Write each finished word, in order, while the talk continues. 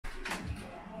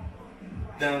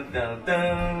Dun, dun,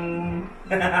 dun.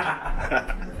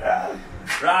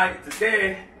 Right,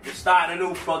 today we're starting a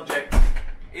new project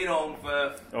in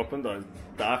Holmfirth. Open doors,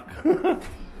 dark.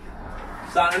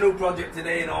 Starting a new project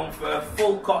today in Holmfirth.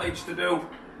 Full cottage to do.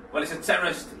 Well, it's a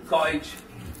terraced cottage,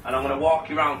 and I'm going to walk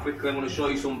you around quickly. I'm going to show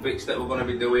you some bits that we're going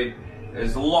to be doing.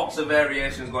 There's lots of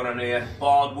variations going on here.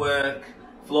 Board work,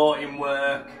 floating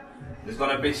work. There's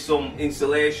going to be some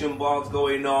insulation boards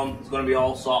going on. There's going to be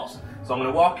all sorts. So I'm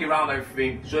going to walk you around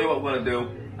everything, show you what we're going to do,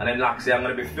 and then like I say, I'm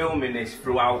going to be filming this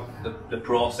throughout the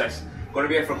process. I'm going to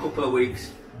be here for a couple of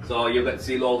weeks, so you'll get to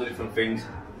see loads of different things.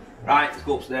 Right, let's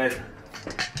go upstairs.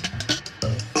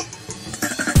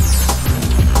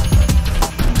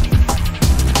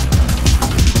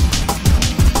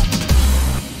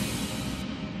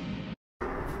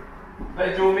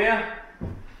 Bedroom here.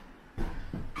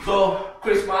 So,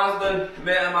 Chris Marsden, a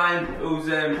mate of mine, who's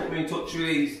put me in touch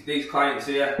with these clients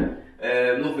here.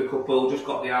 Lovely couple, just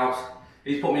got the house.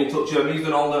 He's put me in touch with them. He's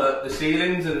done all the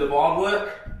ceilings and the board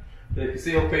work. You can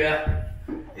see up here.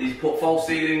 He's put false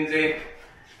ceilings in,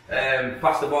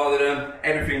 plasterboarded them,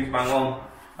 everything's bang on.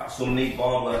 That's some neat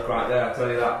board work right there, I'll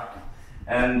tell you that.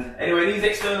 And anyway, these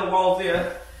external walls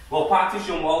here, well,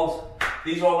 partition walls,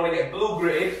 these are all going to get blue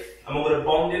gritted, and we're going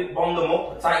to bond them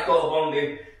up, a tight coat of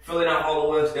bonding, filling out all the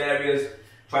worst areas,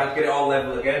 trying to get it all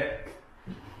level again.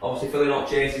 Obviously filling all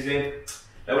chases in.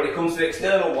 Now when it comes to the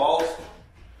external walls,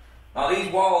 now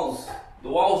these walls, the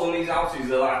walls on these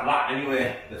houses are like that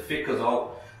anyway, they're thick as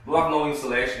all. We'll have no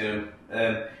insulation in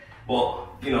them, but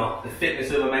you know, the thickness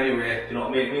of them anyway, you know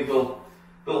what I mean? It means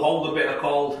they'll hold a bit of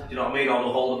cold, you know what I mean, or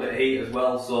they'll hold a bit of heat as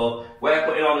well. So we're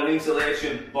putting on an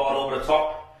insulation board over the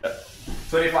top,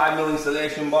 25mm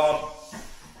insulation board,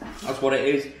 that's what it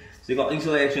is. So you've got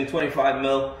insulation,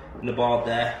 25mm in the board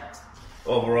there,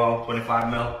 overall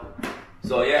 25mm.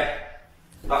 So yeah,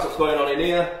 that's what's going on in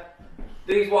here.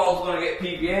 These walls are going to get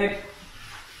PVA'd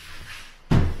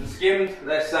and skimmed,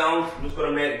 they're sound. I'm just going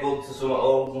to make good to some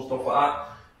holes and stuff like that.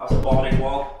 That's the boarding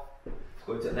wall. Let's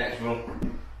go into the next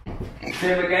room.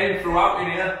 Same again throughout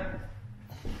in here.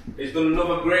 He's done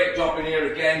another great job in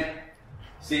here again.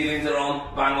 Ceilings are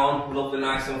on, bang on, lovely,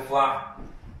 nice and flat.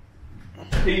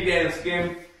 PVA and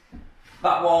skim.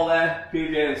 That wall there,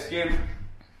 PVA and skim.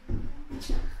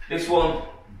 This one,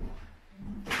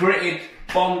 gritted,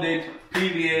 bonded,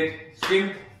 PVA'd,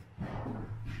 skimmed.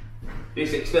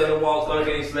 This external wall's going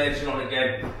to get insulation on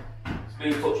again. It's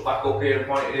been touched back up here and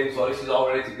pointed in, so this is all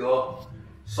ready to go.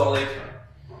 Solid.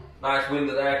 Nice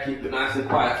window there, keep it nice and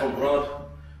quiet front road.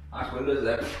 Nice windows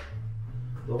there.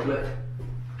 Lovely.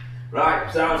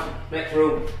 Right, sound, next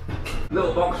room.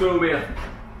 Little box room here.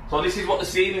 So this is what the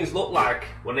ceilings look like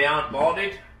when they aren't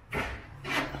boarded.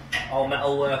 All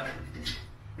metal work,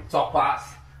 top parts,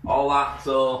 all that.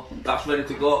 So that's ready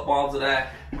to go. Boards are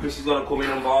there. Chris is going to come in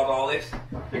and board all this.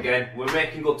 Again, we're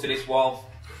making good to this wall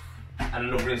and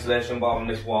another insulation board on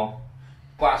this wall.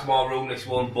 Quite a small room this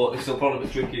one, but it's still probably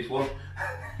the trickiest one.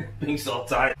 Being so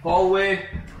tight. Hallway.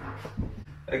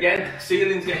 Again,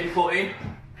 ceilings getting put in.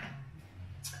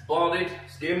 Boarded,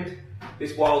 skimmed.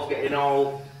 This wall's getting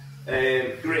all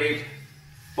gritted,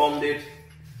 bonded,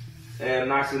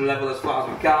 nice and level as far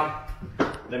as we can.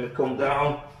 Then we come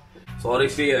down. So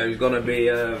this here is going to be,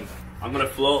 I'm going to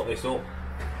float this up.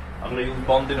 I'm going to use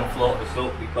bonding and float this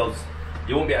up because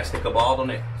you won't be able to stick a board on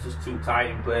it. It's just too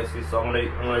tight in places. So I'm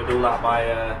going to do that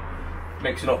by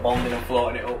mixing up bonding and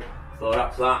floating it up. So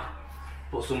that's that.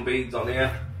 Put some beads on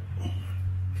here.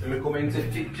 Then we come into the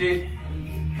kitchen.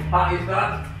 Patty's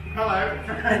dad. Hello.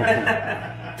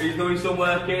 He's doing some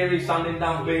work here, he's sanding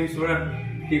down beams for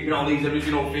her, keeping all these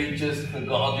original features and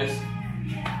gorgeous.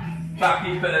 Try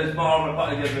to keep it as more of a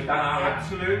cottage as we can, aren't we?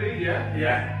 Absolutely, yeah.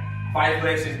 Yeah.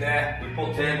 Fireplace is there, we put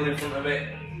a table in front of it,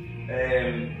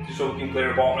 just so we can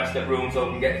clear a bottom rest of the room so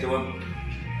we can get to them.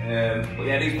 But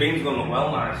yeah, these beams are going to look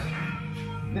well nice.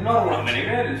 There's not that many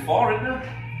there, there's 4 in there.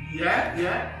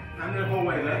 Yeah, and the whole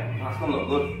way there. That's going to look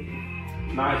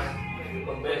good. Nice.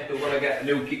 But basically we're going to get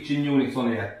new kitchen units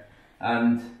on here,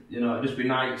 and you know, it'd just be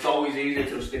nice. It's always easy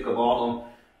to stick a board on.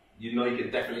 You know, you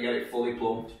can definitely get it fully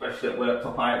plumbed, especially at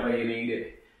worktop height where you need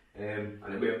it, and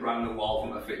it'll be a brand new wall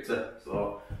from a fitter,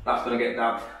 so that's going to get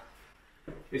dabbed.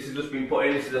 This has just been put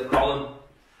in. This is a column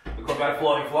because we had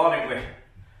floating floor, didn't we?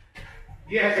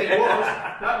 Yes, it was.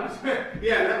 That was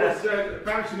yeah, that was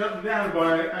bouncing up and down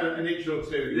by an inch or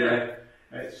two. Yeah.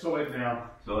 It's solid now.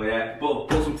 So yeah,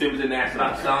 put some timbers in there so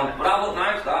that's sound. But that look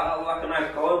nice, that look like a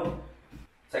nice column.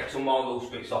 Take some more loose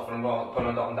bits off and I'm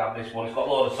going to dab this one. It's got a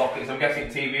load of sockets. I'm guessing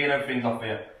TV and everything's off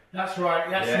here. That's right,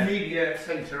 that's the media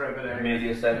centre over there.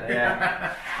 Media centre,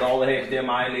 yeah. Got all the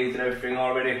HDMI leads and everything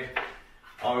already.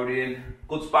 already in.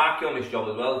 Good sparky on this job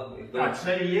as well. I'd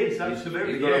say he is,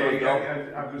 absolutely. He's got a good job.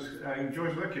 I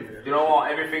enjoy working with him. Do you know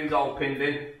what? Everything's all pinned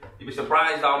in. You'd be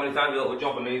surprised how many times a little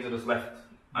job and these are just left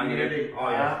hanging in. Oh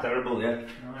yeah, it's terrible, yeah.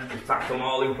 Just tacked them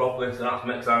all in properly, so that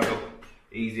makes our job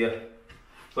easier.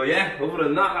 So yeah, other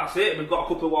than that, that's it. We've got a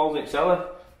couple of walls in cellar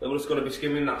that we're just going to be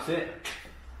skimming, that's it.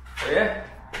 So yeah,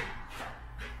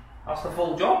 that's the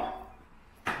full job.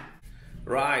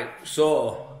 Right,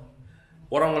 so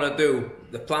what I'm going to do,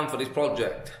 the plan for this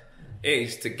project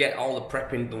is to get all the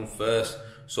prepping done first.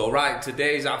 So right,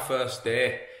 today's our first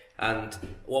day, and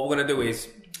what we're going to do is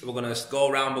we're going to go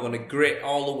around, we're going to grit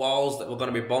all the walls that we're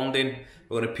going to be bonding,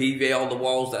 we're going to PVA all the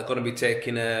walls that are going to be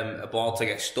taking a board to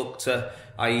get stuck to,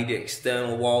 i.e. the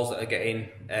external walls that are getting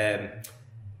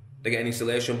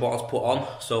insulation boards put on.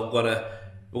 So we're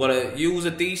going to use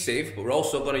adhesive, but we're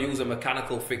also going to use a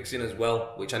mechanical fixing as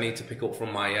well, which I need to pick up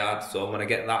from my yard, so I'm going to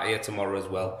get that here tomorrow as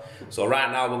well. So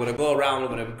right now we're going to go around, we're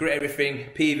going to grit everything,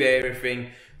 PVA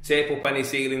everything, tape up any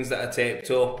ceilings that are taped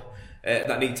up,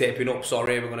 that need taping up,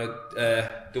 sorry. We're going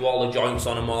to do all the joints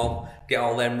on them all, get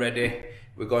all them ready.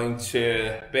 We're going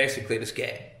to basically just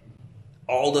get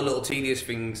all the little tedious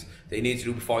things that you need to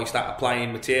do before you start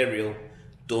applying material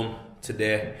done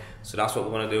today. So that's what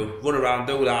we're going to do. Run around,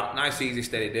 do that, nice easy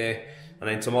steady day, and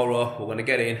then tomorrow we're going to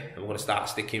get in and we're going to start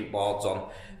sticking boards on,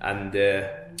 and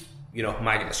you know,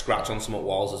 might get a scratch on some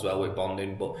walls as well with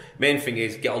bonding, but main thing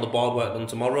is get all the board work done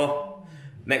tomorrow.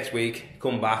 Next week,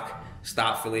 come back,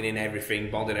 start filling in everything,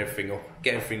 bonding everything up,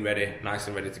 get everything ready, nice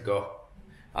and ready to go.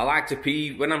 I like to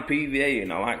when I'm PVAing,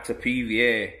 I like to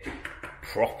PVA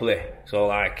properly. So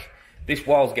like, this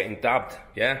wall's getting dabbed,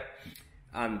 yeah?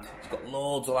 And it's got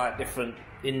loads of like different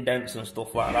indents and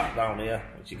stuff like that down here,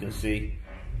 which you can see,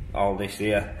 all this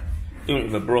here. Doing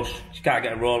it with a brush, you can't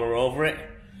get a roller over it.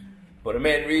 But the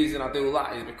main reason I do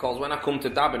that is because when I come to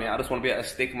dabbing it, I just want to be able to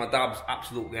stick my dabs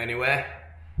absolutely anywhere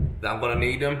that I'm going to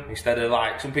need them, instead of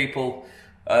like, some people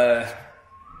are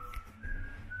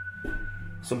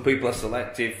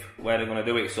selective where they're going to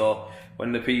do it, so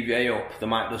when the PVA up, they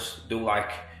might just do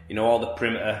like, you know, all the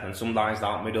perimeter and some lines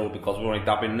down the middle because we're only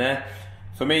dabbing there.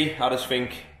 For me, I just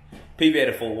think PVA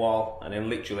the full wall, and then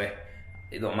literally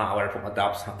it don't matter where I put my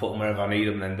dabs, I put them wherever I need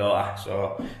them then, don't I?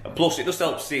 So, and plus it just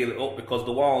helps seal it up, because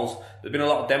the walls, there's been a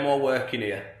lot of demo work in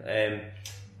here.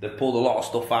 They've pulled a lot of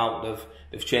stuff out,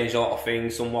 they've changed a lot of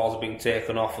things, some walls have been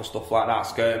taken off and stuff like that,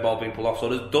 skirting board being pulled off, so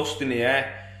there's dust in the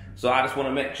air. So I just want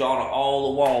to make sure that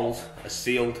all the walls are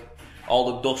sealed,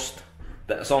 all the dust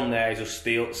that's on there is just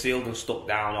sealed and stuck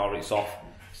down, or it's off.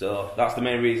 So that's the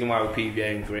main reason why we're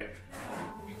PVAing grit.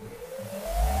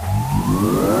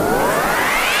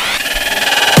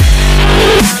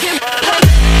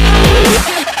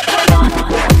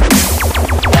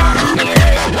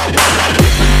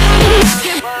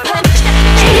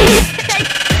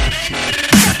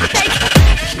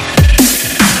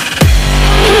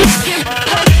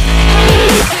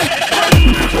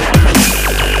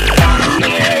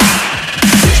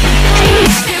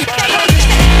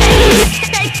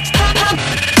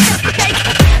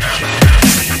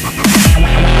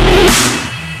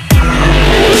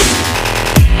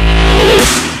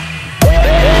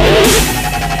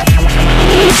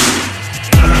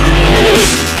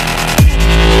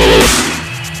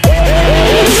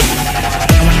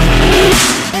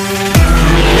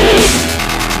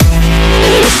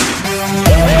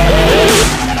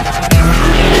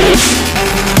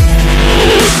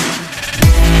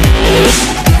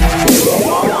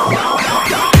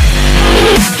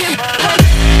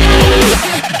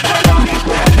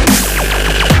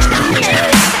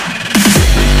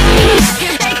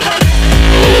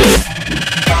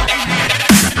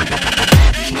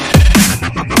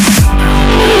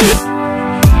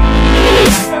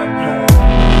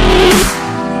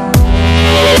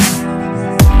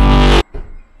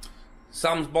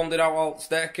 Sam's bonded out all the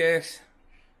staircase.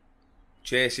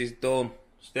 Chase is done.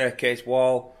 Staircase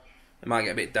wall. It might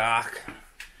get a bit dark.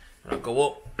 I'll go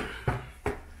up.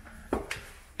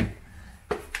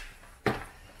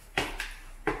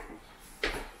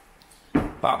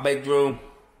 Back bedroom.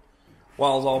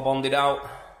 Walls all bonded out.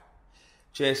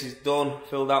 Chase is done.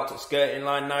 Filled out to the skirting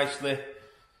line nicely.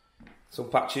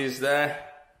 Some patches there.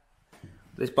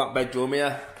 This back bedroom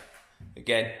here.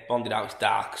 Again, bonded out, it's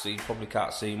dark, so you probably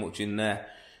can't see much in there.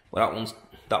 But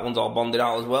that one's all bonded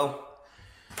out as well.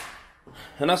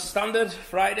 And as standard,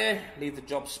 Friday, leave the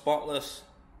job spotless.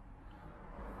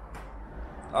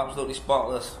 Absolutely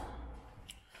spotless.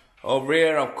 Over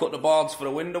here, I've cut the boards for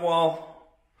the window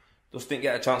wall. Just didn't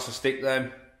get a chance to stick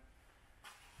them.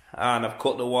 And I've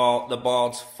cut the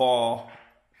boards for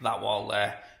that wall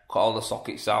there. Cut all the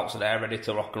sockets out so they're ready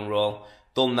to rock and roll.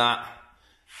 done that,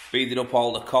 beaded up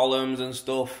all the columns and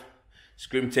stuff,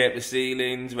 scrim tape the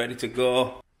ceilings, ready to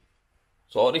go.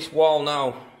 So this wall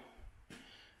now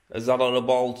has had all the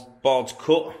boards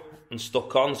cut and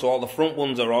stuck on, so all the front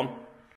ones are on.